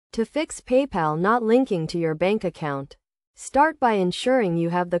To fix PayPal not linking to your bank account, start by ensuring you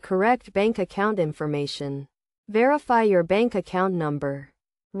have the correct bank account information. Verify your bank account number,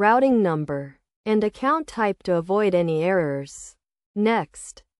 routing number, and account type to avoid any errors.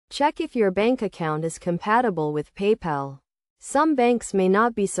 Next, check if your bank account is compatible with PayPal. Some banks may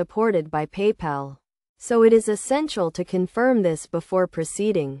not be supported by PayPal, so it is essential to confirm this before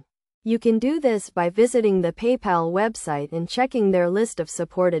proceeding. You can do this by visiting the PayPal website and checking their list of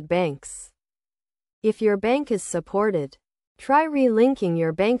supported banks. If your bank is supported, try relinking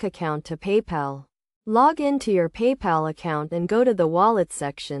your bank account to PayPal. Log into your PayPal account and go to the Wallet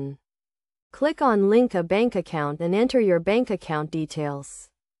section. Click on Link a Bank Account and enter your bank account details.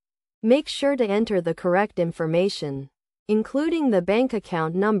 Make sure to enter the correct information, including the bank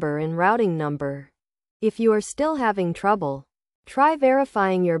account number and routing number. If you are still having trouble, try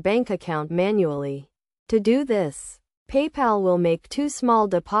verifying your bank account manually. To do this, PayPal will make 2 small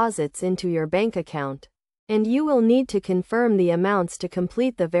deposits into your bank account, and you will need to confirm the amounts to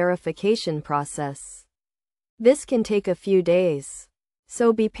complete the verification process. This can take a few days,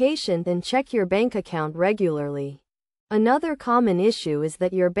 so be patient and check your bank account regularly. Another common issue is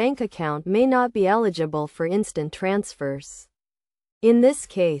that your bank account may not be eligible for instant transfers. In this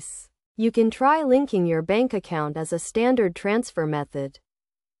case, you can try linking your bank account as a standard transfer method.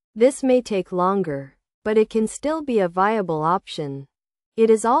 This may take longer, but it can still be a viable option.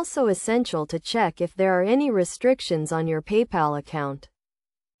 It is also essential to check if there are any restrictions on your PayPal account.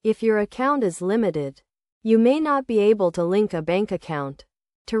 If your account is limited, you may not be able to link a bank account.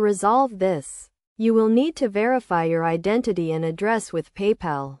 To resolve this, you will need to verify your identity and address with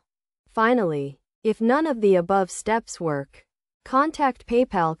PayPal. Finally, if none of the above steps work, contact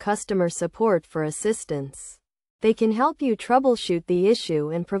PayPal customer support for assistance. They can help you troubleshoot the issue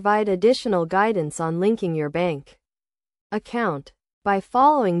and provide additional guidance on linking your bank account. By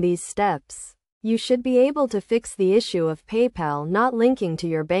following these steps, you should be able to fix the issue of PayPal not linking to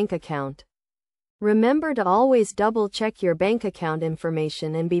your bank account. Remember to always double-check your bank account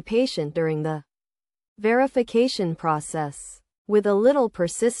information and be patient during the verification process. With a little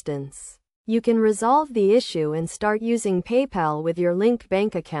persistence, you can resolve the issue and start using PayPal with your linked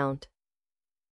bank account.